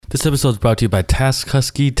This episode is brought to you by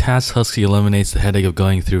TaskHusky. TaskHusky eliminates the headache of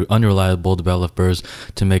going through unreliable developers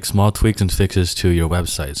to make small tweaks and fixes to your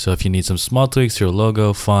website. So if you need some small tweaks to your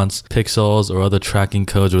logo, fonts, pixels, or other tracking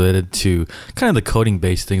codes related to kind of the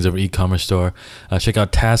coding-based things of your e-commerce store, check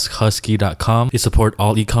out TaskHusky.com. They support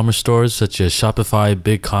all e-commerce stores such as Shopify,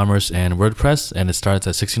 BigCommerce, and WordPress, and it starts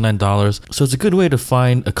at $69. So it's a good way to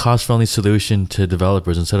find a cost-friendly solution to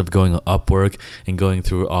developers instead of going on Upwork and going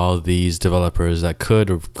through all these developers that could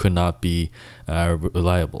or could not be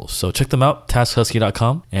reliable. So check them out,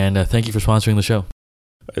 TaskHusky.com, and thank you for sponsoring the show.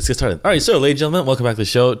 Let's get started. All right, so ladies and gentlemen, welcome back to the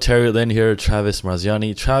show. Terry Lin here, Travis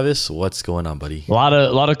Marziani. Travis, what's going on, buddy? A lot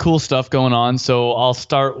of cool stuff going on. So I'll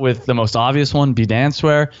start with the most obvious one,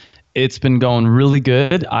 Bedansware. It's been going really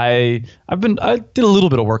good. I did a little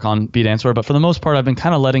bit of work on Bedansware, but for the most part, I've been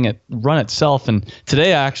kind of letting it run itself. And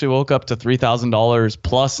today I actually woke up to $3,000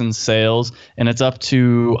 plus in sales, and it's up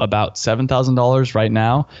to about $7,000 right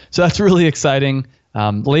now. So that's really exciting.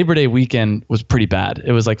 Labor Day weekend was pretty bad.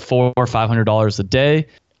 It was like $400 or $500 a day.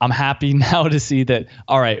 I'm happy now to see that,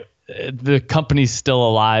 all right, the company's still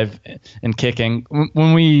alive and kicking.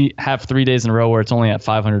 When we have 3 days in a row where it's only at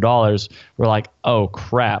 $500, we're like, oh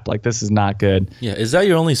crap, like this is not good. Yeah, is that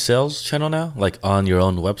your only sales channel now? Like on your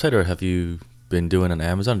own website, or have you been doing on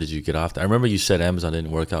Amazon? Did you get off that? I remember you said Amazon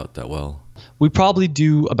didn't work out that well. We probably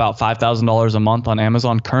do about $5,000 a month on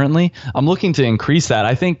Amazon currently. I'm looking to increase that.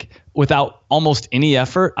 I think without almost any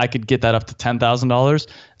effort, I could get that up to $10,000.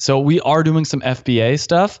 So we are doing some FBA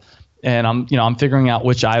stuff. And I'm figuring out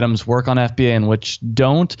which items work on FBA and which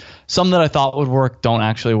don't. Some that I thought would work don't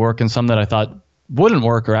actually work, and some that I thought wouldn't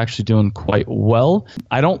work are actually doing quite well.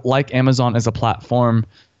 I don't like Amazon as a platform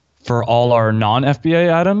for all our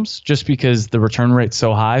non-FBA items just because the return rate's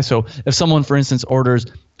so high. So if someone, for instance, orders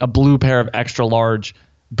a blue pair of extra large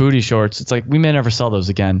booty shorts, it's like we may never sell those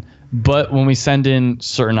again. But when we send in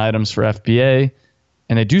certain items for FBA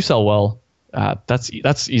and they do sell well,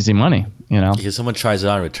 that's easy money, Because someone tries it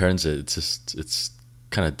out and returns it, it's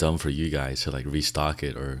kind of dumb for you guys to like restock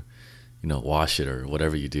it or, wash it or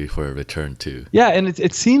whatever you do for a return too. Yeah, and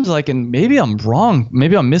it seems like, and maybe I'm wrong,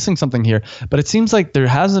 maybe I'm missing something here, but it seems like there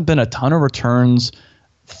hasn't been a ton of returns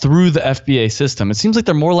through the FBA system. It seems like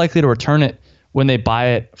they're more likely to return it when they buy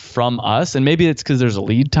it from us, and maybe it's because there's a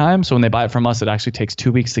lead time. So when they buy it from us, it actually takes 2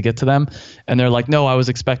 weeks to get to them, and they're like, "No, I was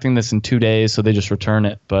expecting this in 2 days," so they just return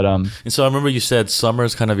it. But and so I remember you said summer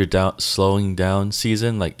is kind of your slowing down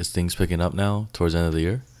season. Like, is things picking up now towards the end of the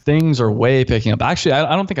year? Things are way picking up. Actually,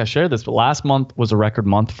 I don't think I shared this, but last month was a record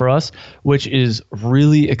month for us, which is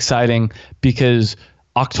really exciting because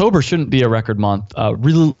October shouldn't be a record month.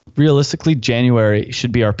 Realistically, January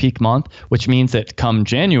should be our peak month, which means that come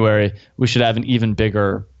January, we should have an even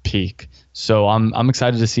bigger peak. So I'm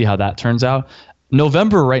excited to see how that turns out.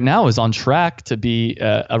 November right now is on track to be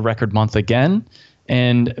a record month again.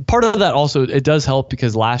 And part of that also, it does help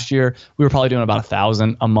because last year we were probably doing about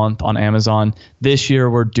 1,000 a month on Amazon. This year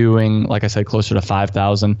we're doing, like I said, closer to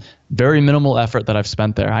 5,000. Very minimal effort that I've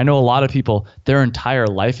spent there. I know a lot of people, their entire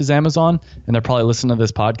life is Amazon, and they're probably listening to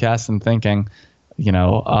this podcast and thinking,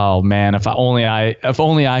 oh man, if only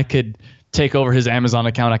I could take over his Amazon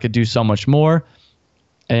account, I could do so much more.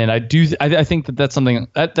 And I think that's something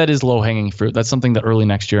that is low hanging fruit. That's something that early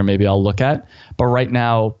next year maybe I'll look at. But right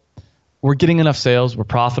now, we're getting enough sales, we're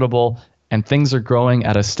profitable, and things are growing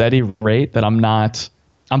at a steady rate that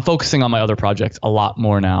I'm focusing on my other projects a lot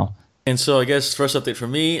more now. And so I guess first update for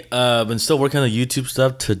me, I've been still working on the YouTube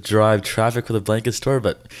stuff to drive traffic for the blanket store,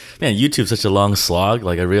 but man, YouTube's such a long slog.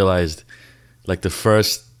 Like I realized like the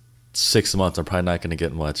first 6 months I'm probably not going to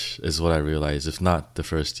get much is what I realized, if not the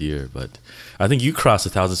first year. But I think you crossed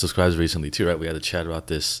 1,000 subscribers recently too, right? We had a chat about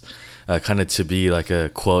this kind of to be like a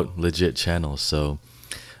quote legit channel. So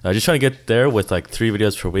just trying to get there with like 3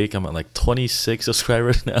 videos per week. I'm at like 26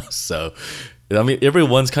 subscribers now. So, I mean,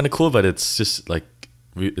 everyone's kind of cool, but it's just like,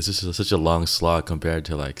 it's just such a long slog compared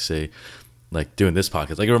to like, say, like doing this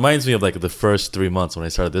podcast. Like it reminds me of like the first 3 months when I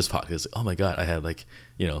started this podcast. Oh my God, I had like,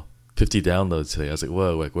 50 downloads today. I was like,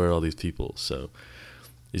 whoa, like where are all these people? So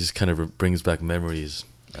it just kind of brings back memories.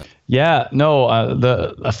 Yeah, no,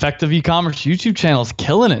 the Effective E-commerce YouTube channel is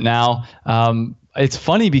killing it now. It's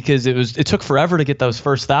funny because it took forever to get those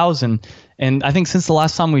first 1,000, and I think since the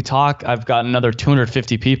last time we talked, I've got another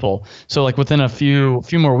 250 people. So like within a few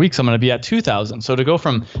more weeks, I'm going to be at 2,000. So to go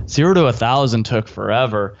from 0 to 1,000 took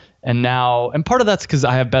forever, and part of that's because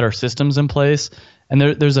I have better systems in place, and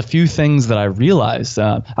there's a few things that I realized.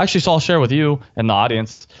 Actually, so I'll share with you and the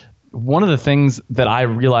audience. One of the things that I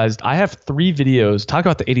realized, I have 3 videos, talk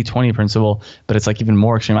about the 80-20 principle, but it's like even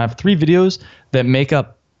more extreme. I have 3 videos that make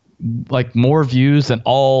up like more views than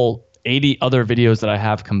all 80 other videos that I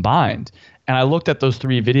have combined. And I looked at those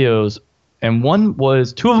 3 videos, and 2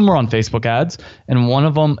 of them were on Facebook ads, and one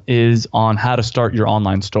of them is on how to start your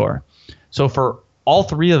online store. So for all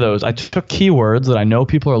 3 of those, I took keywords that I know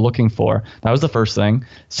people are looking for. That was the first thing.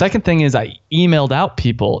 Second thing is I emailed out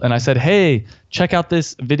people and I said, hey, check out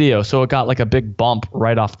this video. So it got like a big bump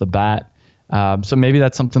right off the bat. So maybe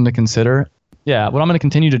that's something to consider. Yeah, what I'm going to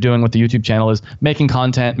continue to doing with the YouTube channel is making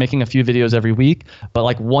content, making a few videos every week, but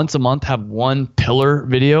like once a month have one pillar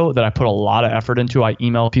video that I put a lot of effort into. I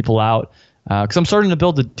email people out because I'm starting to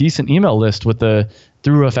build a decent email list with the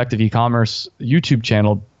Through Effective E-commerce YouTube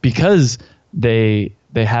channel because they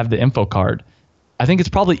have the info card. I think it's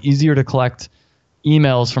probably easier to collect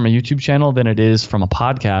emails from a YouTube channel than it is from a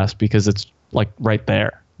podcast because it's like right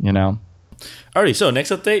there, you know? Alrighty, so next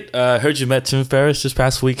update. Heard you met Tim Ferriss this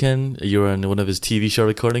past weekend. You were in one of his TV show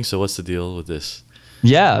recordings, so what's the deal with this?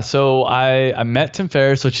 Yeah, so I met Tim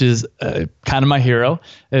Ferriss, which is kind of my hero.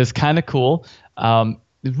 It was kind of cool.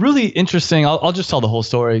 Really interesting. I'll just tell the whole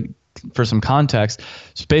story for some context.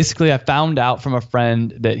 So basically, I found out from a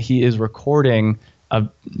friend that he is recording a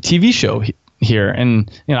TV show here, and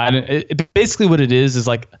you know, basically what it is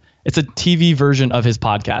like it's a TV version of his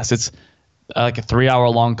podcast. It's like a 3-hour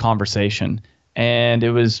long conversation, and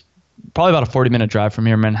it was probably about a 40-minute drive from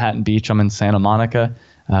here, Manhattan Beach. I'm in Santa Monica,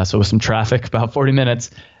 so with some traffic, about 40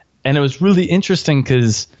 minutes, and it was really interesting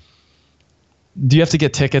because do you have to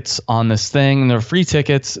get tickets on this thing? They're free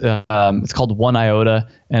tickets. It's called One Iota,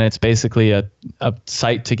 and it's basically a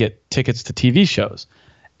site to get tickets to TV shows.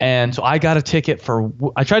 And so I got a ticket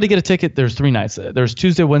I tried to get a ticket. There's 3 nights. There's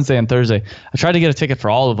Tuesday, Wednesday, and Thursday. I tried to get a ticket for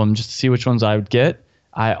all of them just to see which ones I would get.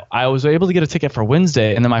 I was able to get a ticket for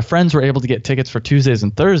Wednesday, and then my friends were able to get tickets for Tuesdays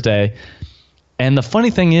and Thursday. And the funny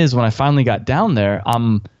thing is, when I finally got down there,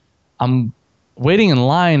 I'm waiting in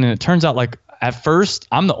line, and it turns out like at first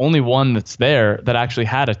I'm the only one that's there that actually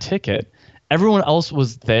had a ticket. Everyone else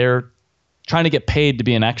was there trying to get paid to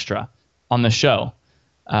be an extra on the show.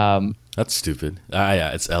 That's stupid.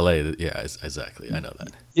 Yeah, it's LA. Yeah, exactly. I know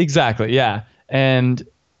that. Exactly. Yeah. And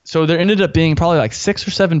so there ended up being probably like 6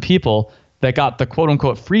 or 7 people that got the quote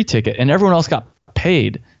unquote free ticket, and everyone else got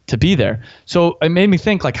paid to be there. So it made me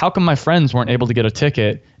think, like, how come my friends weren't able to get a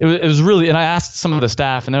ticket? It was really, and I asked some of the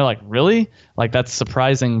staff, and they're like, really? Like, that's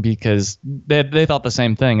surprising, because they thought the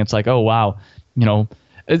same thing. It's like, oh, wow. You know,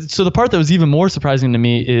 so the part that was even more surprising to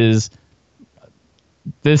me is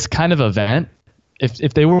this kind of event.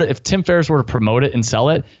 If Tim Ferriss were to promote it and sell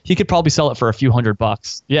it, he could probably sell it for a few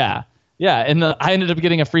 $100. Yeah. Yeah, and I ended up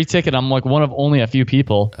getting a free ticket. I'm like one of only a few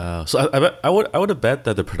people. So I would have bet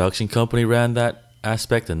that the production company ran that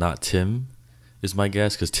aspect and not Tim, is my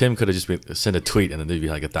guess, because Tim could have just sent a tweet and then there'd be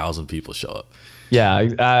like 1,000 people show up.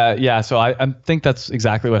 Yeah. So I think that's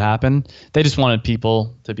exactly what happened. They just wanted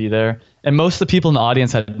people to be there, and most of the people in the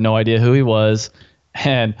audience had no idea who he was.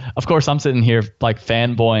 And of course, I'm sitting here like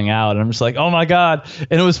fanboying out, and I'm just like, oh my God.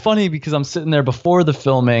 And it was funny because I'm sitting there before the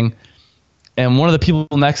filming, and one of the people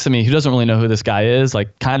next to me who doesn't really know who this guy is,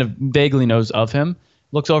 like kind of vaguely knows of him,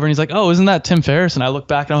 looks over and he's like, oh, isn't that Tim Ferriss? And I look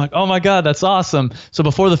back and I'm like, oh my God, that's awesome. So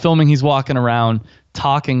before the filming, he's walking around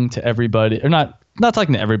talking to everybody, or not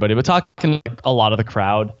talking to everybody, but talking to a lot of the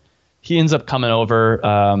crowd. He ends up coming over.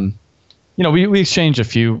 We exchange a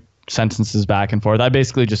few sentences back and forth. I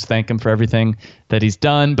basically just thank him for everything that he's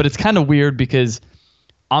done, but it's kind of weird because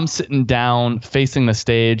I'm sitting down facing the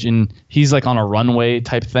stage and he's like on a runway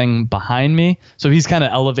type thing behind me. So he's kind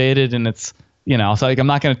of elevated, and it's, so like I'm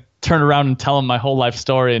not going to turn around and tell him my whole life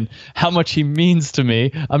story and how much he means to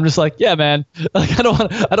me. I'm just like, yeah, man, like I don't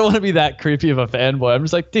want to be that creepy of a fanboy. I'm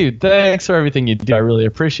just like, dude, thanks for everything you do. I really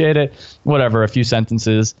appreciate it. Whatever, a few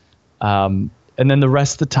sentences. And then the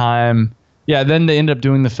rest of the time, then they ended up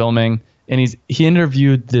doing the filming, and he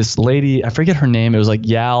interviewed this lady. I forget her name. It was like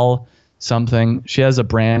Yal something. She has a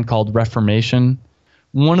brand called Reformation.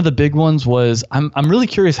 One of the big ones was, I'm really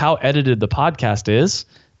curious how edited the podcast is,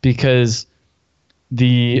 because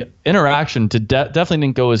the interaction definitely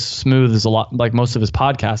didn't go as smooth as a lot like most of his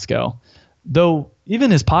podcasts go. Though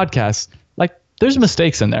even his podcasts, like there's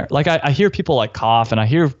mistakes in there. Like I hear people like cough, and I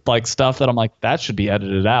hear like stuff that I'm like, that should be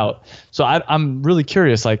edited out. So I'm really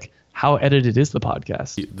curious, like, how edited is the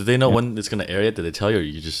podcast? Do they know when it's going to air yet? Did they tell you, or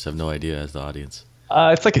you just have no idea as the audience?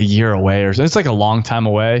 It's like a year away, or so. It's like a long time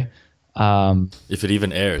away. If it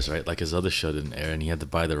even airs, right? Like his other show didn't air, and he had to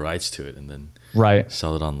buy the rights to it and then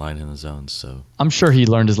sell it online in his own. So I'm sure he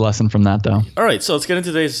learned his lesson from that, though. All right, so let's get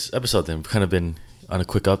into today's episode then. We've kind of been on a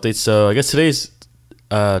quick update. So I guess today's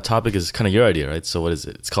topic is kind of your idea, right? So what is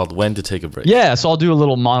it? It's called When to Take a Break. Yeah, so I'll do a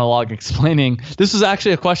little monologue explaining. This was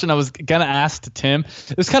actually a question I was going to ask to Tim.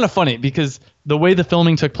 It was kind of funny because the way the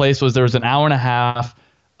filming took place was there was an hour and a half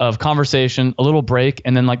of conversation, a little break,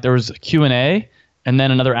 and then like there was a Q&A, and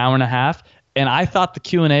then another hour and a half. And I thought the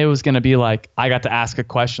Q&A was going to be like, I got to ask a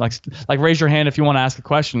question, like raise your hand if you want to ask a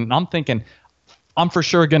question. And I'm thinking, I'm for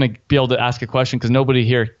sure going to be able to ask a question because nobody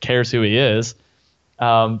here cares who he is.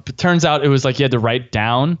 But turns out it was like you had to write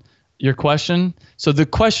down your question. So the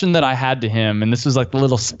question that I had to him, and this was like the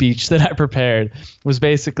little speech that I prepared, was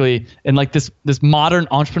basically in like this modern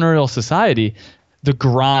entrepreneurial society, the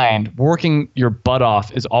grind, working your butt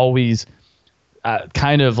off is always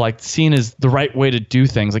kind of like seen as the right way to do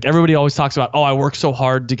things. Like everybody always talks about, oh, I worked so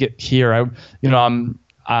hard to get here.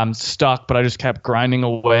 I'm stuck, but I just kept grinding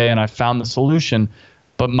away and I found the solution.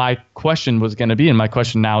 But my question was going to be, and my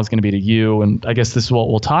question now is going to be to you, and I guess this is what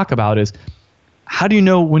we'll talk about, is how do you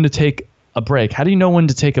know when to take a break? How do you know when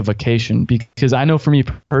to take a vacation? Because I know for me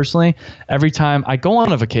personally, every time I go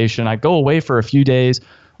on a vacation, I go away for a few days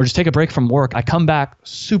or just take a break from work, I come back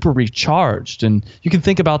super recharged. And you can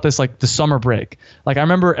think about this like the summer break. Like I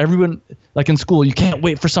remember everyone, like in school, you can't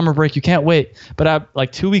wait for summer break, you can't wait. But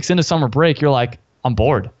like 2 weeks into summer break, you're like, I'm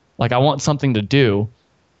bored. Like I want something to do.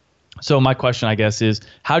 So my question, I guess, is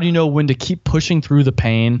how do you know when to keep pushing through the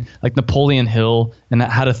pain? Like Napoleon Hill and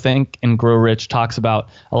How to Think and Grow Rich talks about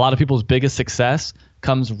a lot of people's biggest success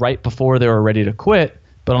comes right before they were ready to quit.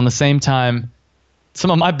 But on the same time, some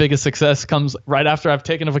of my biggest success comes right after I've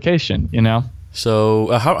taken a vacation, you know? So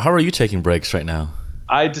how are you taking breaks right now?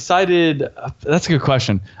 I decided, that's a good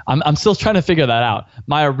question. I'm still trying to figure that out.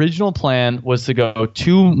 My original plan was to go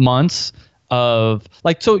 2 months of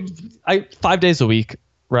 5 days a week,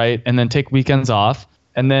 right? And then take weekends off,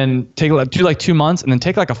 and then do like 2 months, and then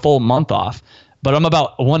take like a full month off. But I'm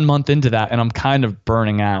about 1 month into that, and I'm kind of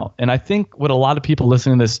burning out. And I think what a lot of people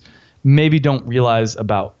listening to this maybe don't realize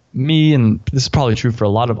about me, and this is probably true for a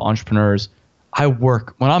lot of entrepreneurs, I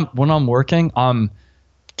work. When I'm working, I'm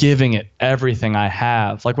giving it everything I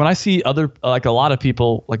have. Like when I see a lot of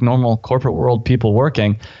people, like normal corporate world people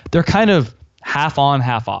working, they're kind of half on,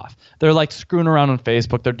 half off. They're like screwing around on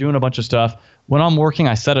Facebook. They're doing a bunch of stuff. When I'm working,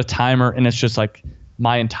 I set a timer, and it's just like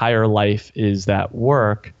my entire life is that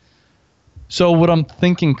work. So what I'm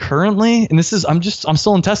thinking currently, and I'm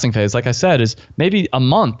still in testing phase, like I said, is maybe a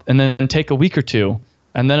month and then take a week or two,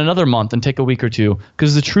 and then another month and take a week or two.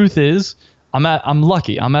 Because the truth is, I'm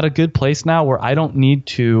lucky. I'm at a good place now where I don't need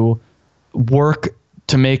to work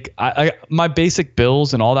to make my basic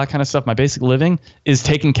bills and all that kind of stuff. My basic living is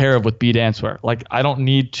taken care of with Be Dancewear. Like I don't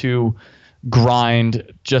need to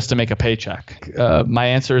grind just to make a paycheck. My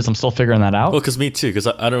answer is I'm still figuring that out. Well, because me too, because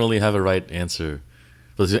I don't really have a right answer.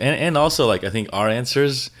 And also, like, I think our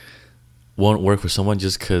answers won't work for someone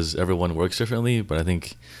just because everyone works differently. But I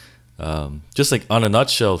think just like on a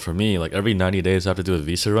nutshell for me, like every 90 days I have to do a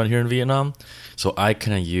visa run here in Vietnam. So I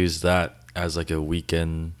kind of use that as like a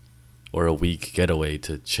weekend or a week getaway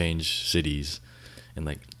to change cities and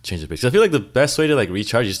like change the pace. I feel like the best way to like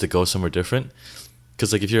recharge is to go somewhere different.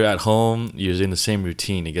 Because like if you're at home, you're in the same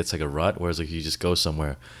routine, it gets like a rut. Whereas like you just go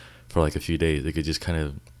somewhere for like a few days, it could just kind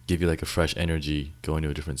of give you like a fresh energy going to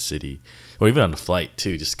a different city. Or even on a flight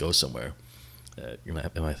too, just go somewhere. In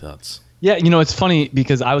my thoughts. Yeah, it's funny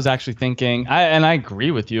because I was actually thinking, and I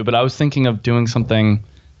agree with you, but I was thinking of doing something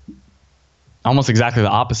almost exactly the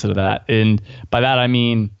opposite of that. And by that I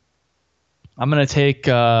mean, I'm going to take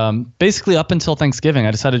basically up until Thanksgiving,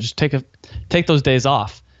 I decided to just take those days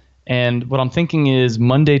off. And what I'm thinking is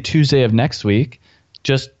Monday, Tuesday of next week,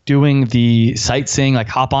 just doing the sightseeing, like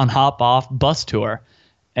hop on, hop off bus tour.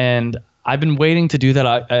 And I've been waiting to do that.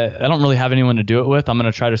 I don't really have anyone to do it with. I'm going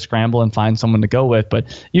to try to scramble and find someone to go with. But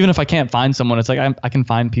even if I can't find someone, it's like I can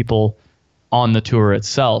find people on the tour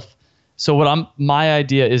itself. So my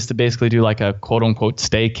idea is to basically do like a quote unquote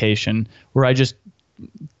staycation where I just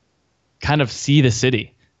kind of see the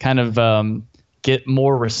city, kind of get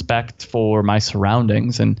more respect for my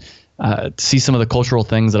surroundings and see some of the cultural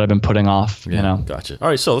things that I've been putting off. Yeah, Gotcha. All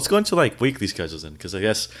right, so let's go into like weekly schedules then, because I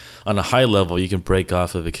guess on a high level you can break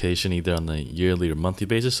off a vacation either on a yearly or monthly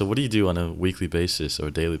basis. So what do you do on a weekly basis or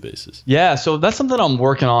daily basis? Yeah, so that's something I'm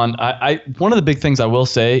working on. One of the big things I will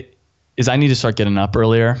say is I need to start getting up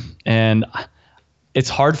earlier, and it's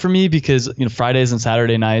hard for me because Fridays and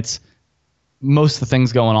Saturday nights, most of the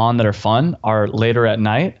things going on that are fun are later at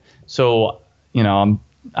night. So I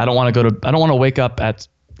don't want to wake up at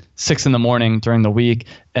 6 a.m. during the week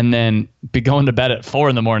and then be going to bed at 4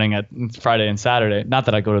 a.m. at Friday and Saturday. Not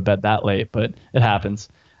that I go to bed that late, but it happens.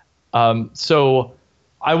 So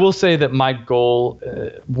I will say that my goal,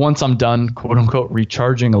 once I'm done, quote unquote,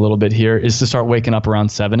 recharging a little bit here, is to start waking up around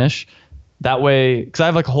 7ish. That way, because I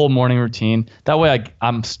have like a whole morning routine. That way,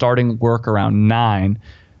 I'm starting work around 9.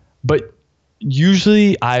 But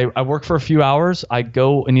usually, I work for a few hours. I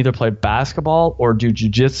go and either play basketball or do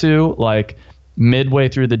jujitsu like midway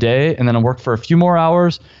through the day, and then I work for a few more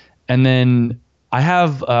hours. And then I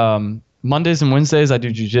have Mondays and Wednesdays, I do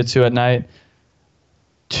jujitsu at night.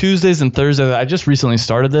 Tuesdays and Thursdays, I just recently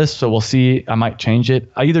started this, so we'll see. I might change it.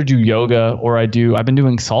 I either do yoga or I've been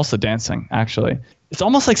doing salsa dancing, actually. It's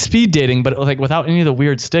almost like speed dating, but like without any of the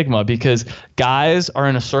weird stigma, because guys are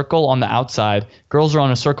in a circle on the outside, girls are on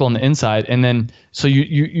a circle on the inside, and then so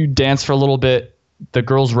you dance for a little bit, the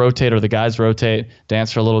girls rotate or the guys rotate,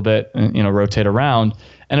 dance for a little bit, and rotate around.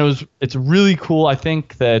 And it's really cool. I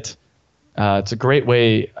think that it's a great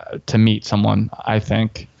way to meet someone, I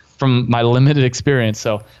think, from my limited experience.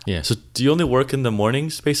 So yeah. So do you only work in the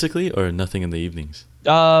mornings basically, or nothing in the evenings?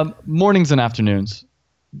 Mornings and afternoons,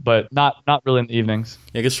 but not really in the evenings.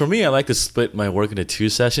 Yeah, because for me, I like to split my work into 2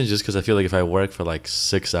 sessions, just because I feel like if I work for like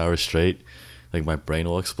 6 hours straight, like my brain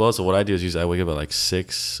will explode. So what I do is usually I wake up at like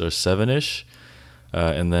 6 or 7ish,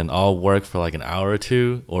 and then I'll work for like an hour or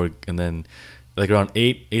two, and then like around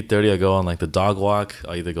 8:30 I go on like the dog walk.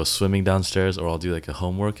 I'll either go swimming downstairs or I'll do like a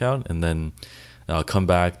home workout, and then I'll come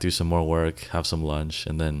back, do some more work, have some lunch,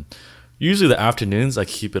 and then usually the afternoons I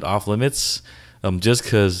keep it off limits, just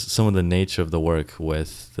because some of the nature of the work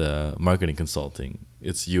with the marketing consulting,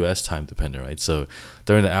 it's U.S. time dependent, right? So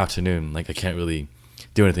during the afternoon, like I can't really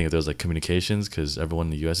do anything if there's like communications because everyone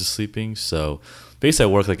in the U.S. is sleeping. So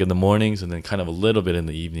basically I work like in the mornings and then kind of a little bit in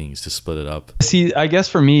the evenings to split it up. See, I guess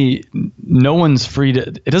for me, no one's free to,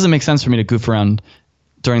 it doesn't make sense for me to goof around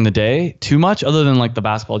during the day too much, other than like the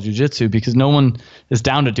basketball, jiu-jitsu, because no one is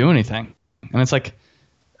down to do anything. And it's like,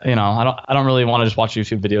 I don't really want to just watch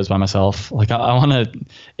YouTube videos by myself. Like I want to,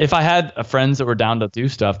 if I had friends that were down to do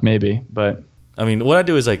stuff, maybe. But I mean, what I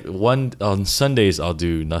do is like on Sundays I'll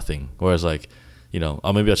do nothing, whereas like,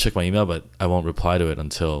 I'll check my email, but I won't reply to it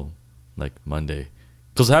until like Monday.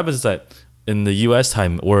 Because what happens is that in the U.S.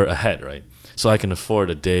 time we're ahead, right? So I can afford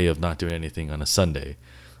a day of not doing anything on a Sunday,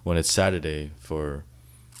 when it's Saturday for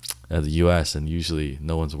the U.S. and usually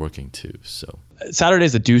no one's working too. So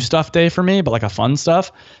Saturday's a do stuff day for me, but like a fun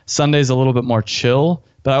stuff. Sunday's a little bit more chill.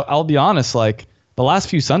 But I'll be honest, like the last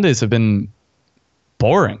few Sundays have been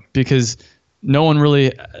boring because no one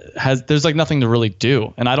really there's like nothing to really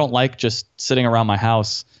do. And I don't like just sitting around my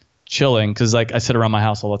house chilling, because like I sit around my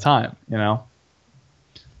house all the time,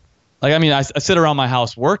 Like, I mean, I sit around my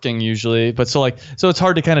house working usually, but so it's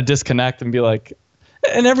hard to kind of disconnect and be like,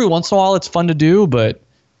 and every once in a while it's fun to do, but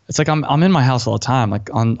it's like I'm in my house all the time. Like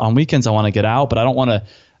on weekends I want to get out, but I don't want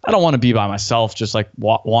to be by myself just like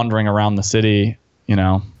wandering around the city,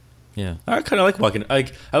 Yeah, I kind of like walking. I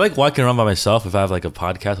like walking around by myself. If I have like a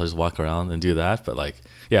podcast, I'll just walk around and do that. But like,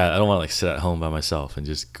 yeah, I don't want to like sit at home by myself and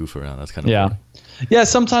just goof around. That's kind of fun. Yeah.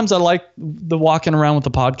 Sometimes I like the walking around with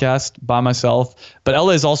the podcast by myself. But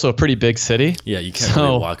LA is also a pretty big city. Yeah, you can't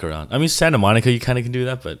really walk around. I mean, Santa Monica, you kind of can do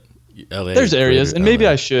that, but LA. There's areas, and maybe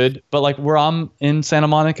I should. But like where I'm in Santa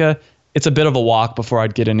Monica, it's a bit of a walk before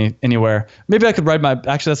I'd get anywhere. Maybe I could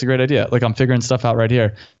actually, that's a great idea. Like I'm figuring stuff out right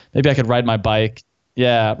here. Maybe I could ride my bike.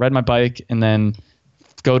 Yeah, ride my bike and then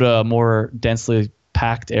go to a more densely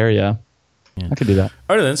packed area. Yeah. I could do that.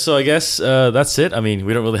 All right, then. So I guess that's it. I mean,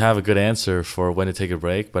 we don't really have a good answer for when to take a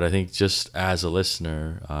break, but I think just as a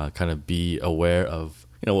listener, kind of be aware of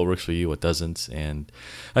what works for you, what doesn't. And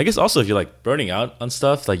I guess also if you're like burning out on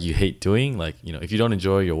stuff like you hate doing, like, if you don't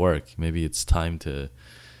enjoy your work, maybe it's time to,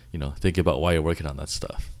 think about why you're working on that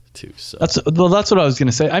stuff too. So that's what I was going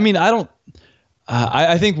to say. I mean,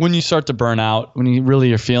 I think when you start to burn out, when you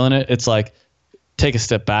really are feeling it, it's like take a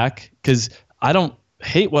step back, because I don't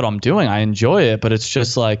hate what I'm doing. I enjoy it, but it's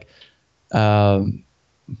just like burning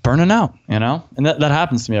out, and that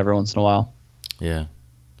happens to me every once in a while. Yeah.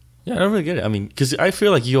 Yeah, I don't really get it. I mean, because I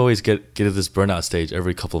feel like you always get to this burnout stage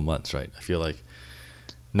every couple of months, right? I feel like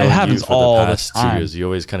it happens all the past 2 years. You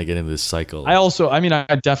always kind of get into this cycle.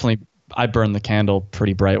 I burn the candle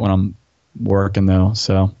pretty bright when I'm working though,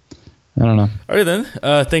 so I don't know. All right then.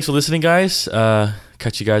 Thanks for listening, guys.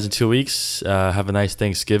 Catch you guys in 2 weeks. Have a nice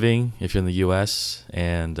Thanksgiving if you're in the U.S.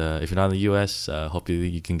 And if you're not in the U.S., hopefully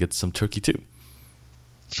you can get some turkey too.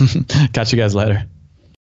 Catch you guys later.